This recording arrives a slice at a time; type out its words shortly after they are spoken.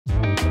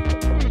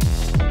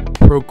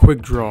Pro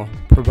Quick Draw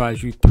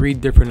provides you 3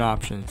 different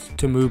options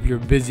to move your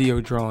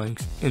Visio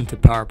drawings into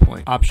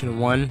PowerPoint. Option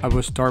 1, I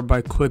will start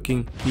by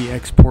clicking the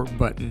Export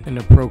button in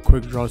the Pro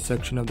Quick Draw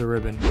section of the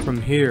ribbon.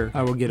 From here,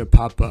 I will get a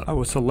pop-up. I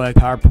will select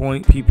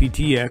PowerPoint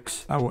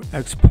PPTX. I will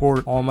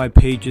export all my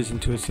pages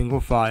into a single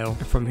file.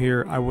 And from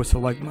here, I will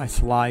select my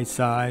slide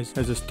size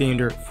as a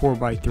standard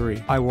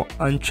 4x3. I will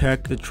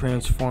uncheck the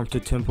Transform to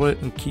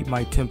Template and keep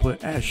my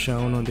template as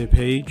shown on the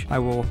page. I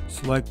will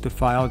select the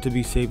file to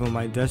be saved on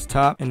my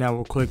desktop, and I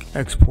will click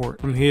Export.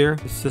 From here,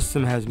 the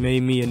system has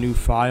made me a new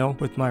file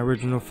with my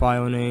original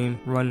file name,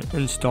 run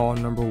install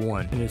number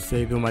 1, and it's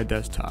saved on my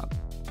desktop.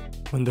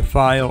 When the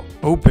file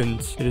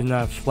opens, it is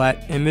now a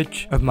flat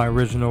image of my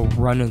original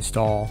run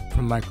install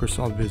from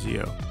Microsoft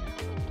Visio.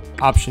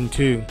 Option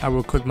 2, I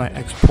will click my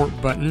Export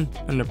button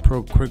on the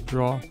Pro Quick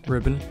Draw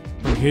ribbon.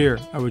 From here,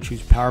 I will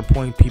choose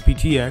PowerPoint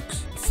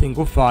PPTX,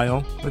 single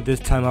file, but this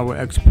time I will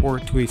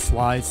export to a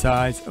slide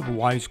size of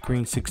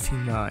widescreen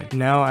 16:9.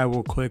 Now I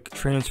will click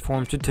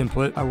Transform to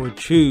Template. I will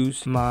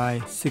choose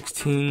my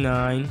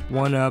 16:9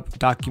 1-up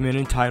document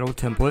and title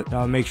template.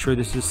 I'll make sure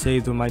this is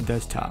saved on my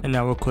desktop, and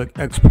I will click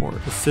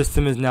Export. The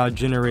system is now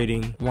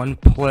generating one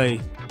play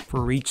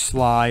for each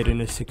slide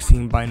in a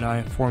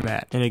 16:9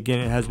 format, and again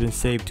it has been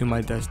saved to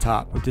my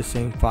desktop with the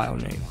same file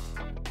name.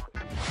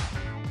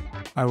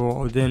 I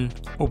will then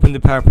open the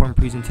PowerPoint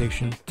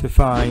presentation to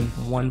find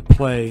one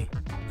play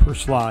per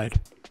slide.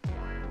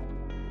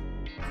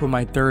 For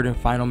my third and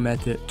final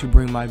method to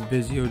bring my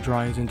Visio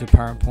drawings into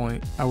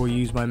PowerPoint, I will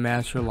use my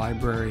master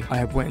library. I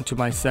have went into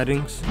my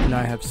settings and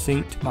I have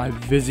synced my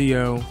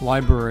Visio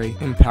library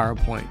in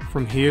PowerPoint.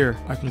 From here,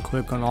 I can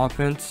click on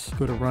Offense,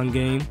 go to Run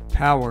Game,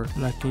 Power,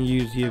 and I can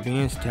use the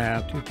Advanced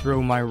tab to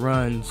throw my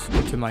runs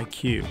into my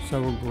queue. So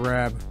I will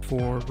grab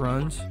 4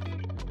 runs.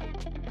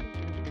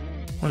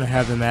 When I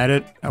have them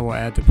added, I will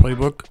add the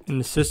playbook, and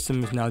the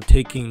system is now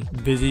taking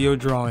Visio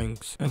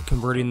drawings and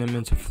converting them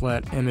into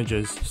flat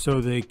images so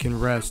they can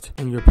rest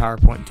in your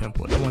PowerPoint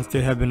template. Once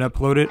they have been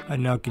uploaded, I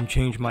now can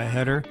change my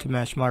header to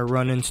match my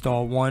run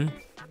install 1,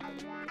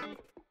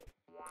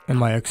 and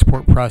my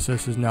export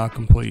process is now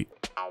complete.